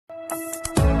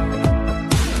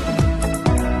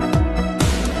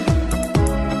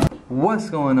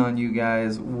What's going on, you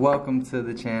guys? Welcome to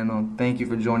the channel. Thank you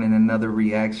for joining another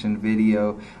reaction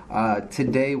video.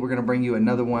 Today we're gonna bring you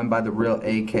another one by the real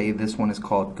AK. This one is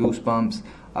called Goosebumps.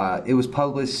 It was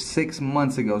published 6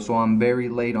 months ago, so I'm very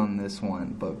late on this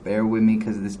one, but bear with me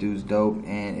because this dude's dope,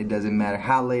 and it doesn't matter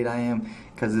how late I am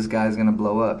because this guy's gonna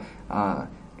blow up.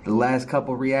 The last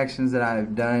couple reactions that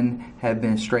I've done have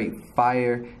been straight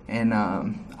fire, and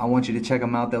I want you to check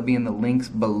them out. They'll be in the links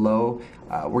below.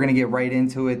 We're gonna get right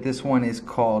into it. This one is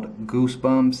called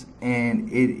Goosebumps, and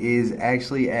it is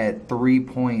actually at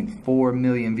 3.4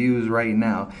 million views right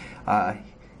now.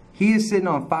 He is sitting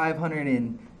on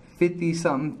 550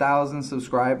 something thousand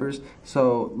subscribers,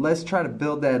 so let's try to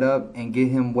build that up and get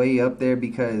him way up there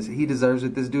because he deserves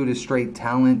it. This dude is straight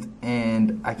talent,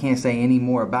 and I can't say any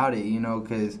more about it, you know,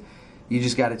 because you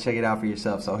just got to check it out for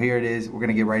yourself. So here it is. We're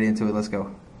gonna get right into it. Let's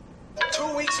go.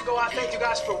 2 weeks ago I thanked you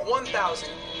guys for 1,000.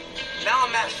 Now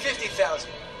I'm at 50,000.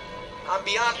 I'm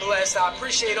beyond blessed. I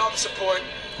appreciate all the support.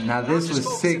 Now this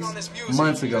was 6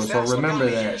 months ago, so remember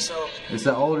that. It's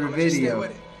an older video.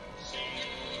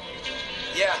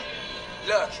 Yeah,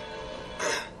 look.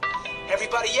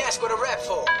 Everybody asks what I rap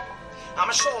for.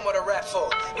 I'ma show them what I rap for.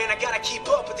 Man, I gotta keep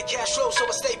up with the cash flow, so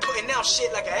I stay putting out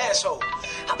shit like an asshole.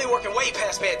 I've been working way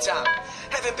past bedtime.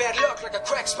 Having bad luck like a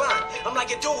cracked spine. I'm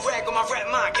like a do-rag on my rap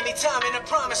mind. Give me time and a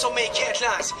promise I'll make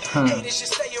headlines. Haters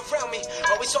just stay around me.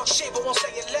 Always talk shit but won't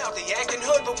say it loud. They acting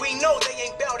hood but we know they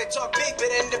ain't bout it. Talk big but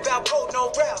end about bold,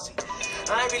 no rousing.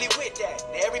 I ain't really with that.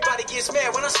 Everybody gets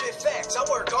mad when I spit facts. I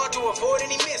work hard to avoid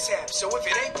any mishaps. So if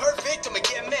it ain't perfect, I'ma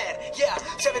get mad. Yeah,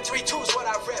 732 is what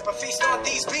I rap. I feast on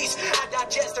these beats. I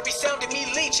digest every sound in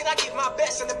me leech. And I give my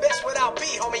best, and the best without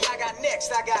be. Homie, I got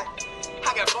next. I got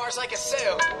bars like a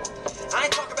cell. I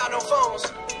ain't talking about no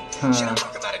phones. Shit, I'm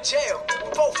talking about a jail.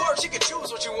 But both works, you can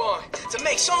choose what you want. To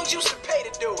make songs, you used to pay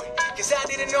to do it. Cause I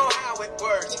didn't know how it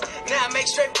worked. Now I make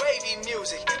straight wavy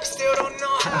music. But still don't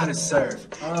know how to surf.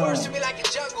 Words to me like a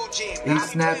jungle gym. He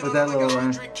snapped with that little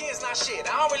line. Kids, not shit.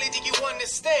 I don't really think you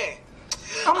understand.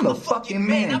 I'm the fucking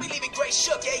man. I be leaving great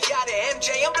shook, yeah, to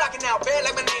MJ. I'm blocking out bad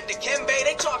like my name Dikembe.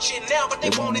 They talk shit now, but they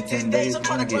want it 10 days. I'm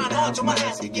trying to grind hard till my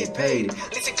ass can get paid.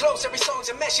 Listen close, every song's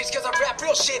a message, cause I rap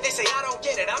real shit. They say I don't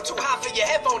get it, I'm too high for your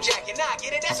headphone jack. And I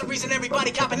get it, that's the reason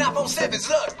everybody copping iPhone 7s.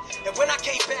 Look, and when I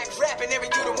came back rapping, every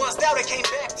dude that wants out, they came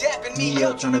back dapping me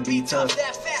up. Trying to be tough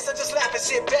that fast, I just laugh and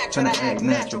sit back. Trying to act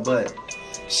natural, but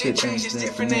shit changes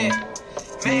different then.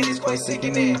 Man, it's quite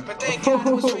sickening. But thank God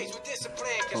I was raised with discipline.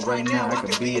 Cause right now I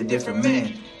could be a different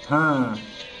man.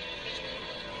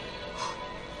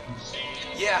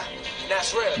 Yeah,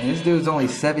 that's real. Man, this dude's only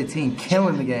 17,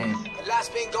 killing the game. A lot's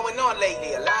been going on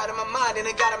lately. A lot in my mind, and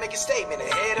I gotta make a statement.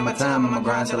 Ahead of my time, I'ma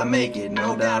grind till I make it.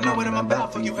 No doubt, know what I'm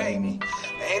about for you hate me.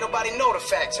 Ain't nobody know the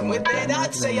facts, and with that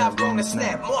I'd say I've grown to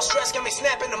snap. More stress got me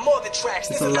snapping to more than tracks.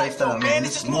 This is a lifestyle, man.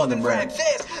 This is more than rap.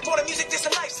 There's more than music, this a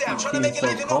lifestyle. Trying to make a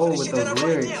living off of the shit that I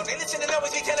write down. They listen and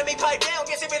always be telling me pipe down.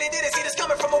 Guess it really didn't see this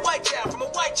coming from a white child,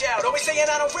 Always saying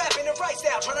I don't rap in the right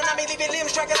style. Trying to not me leave your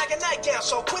limbs dragging like a nightgown.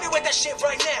 So quit it with that shit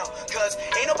right now, cause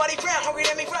ain't nobody round hungry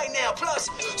than me right now. Plus,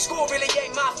 school really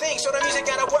ain't my thing, so the music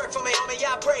gotta work for me. Homie,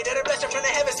 I pray that a blessing from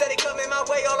the heavens that it come in my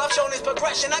way. All I've shown is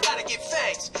progression. I gotta give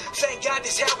thanks. Thank God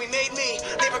this how we made me.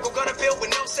 Lyrical gonna build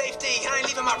with no safety. I ain't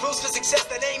leaving my roots for success,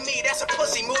 that ain't me. That's a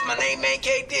pussy move, my name ain't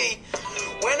KD.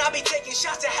 When I be taking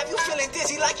shots, I have you feeling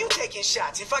dizzy like you taking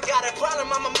shots. If I got a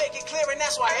problem, I'ma make it clear, and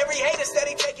that's why every hater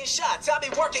steady taking shots. I be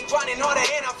working, grinding harder,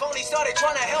 and I've only started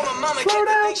trying to help my mama get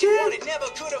the things she wanted. Never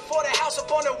could afford a house up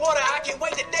on the water. I can't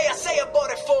wait the day I say I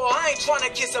bought it for her. I ain't trying to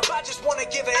kiss her, I just wanna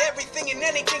give her everything and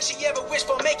anything she ever wished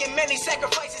for. Making many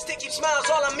sacrifices to keep smiles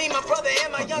all on me, my brother,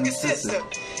 and my younger sister.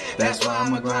 That's why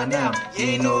I'ma grind out. You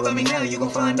ain't know about me now, you gon'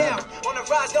 find out. On the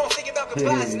rise, don't think about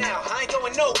goodbyes now. I ain't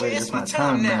going nowhere, it's my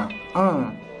time now.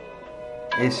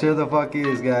 It sure the fuck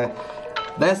is, guy.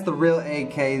 That's the real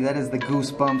AK. That is the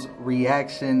Goosebumps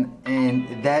reaction,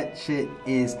 and that shit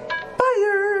is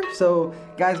fire. So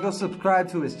guys, go subscribe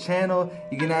to his channel.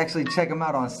 You can actually check him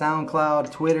out on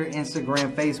SoundCloud, Twitter,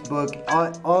 Instagram, Facebook.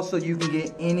 Also, you can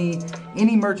get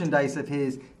any merchandise of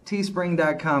his,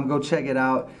 teespring.com. Go check it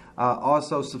out.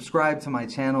 Also, subscribe to my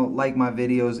channel, like my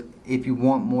videos if you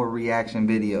want more reaction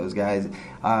videos, guys.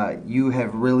 You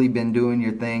have really been doing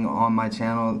your thing on my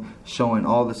channel, showing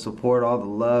all the support, all the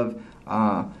love.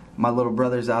 My little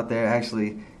brother's out there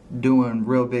actually doing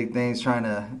real big things, trying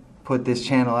to put this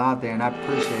channel out there, and I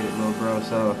appreciate it, little bro.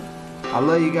 So, I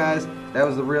love you guys. That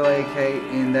was the real AK,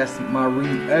 and that's my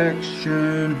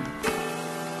reaction.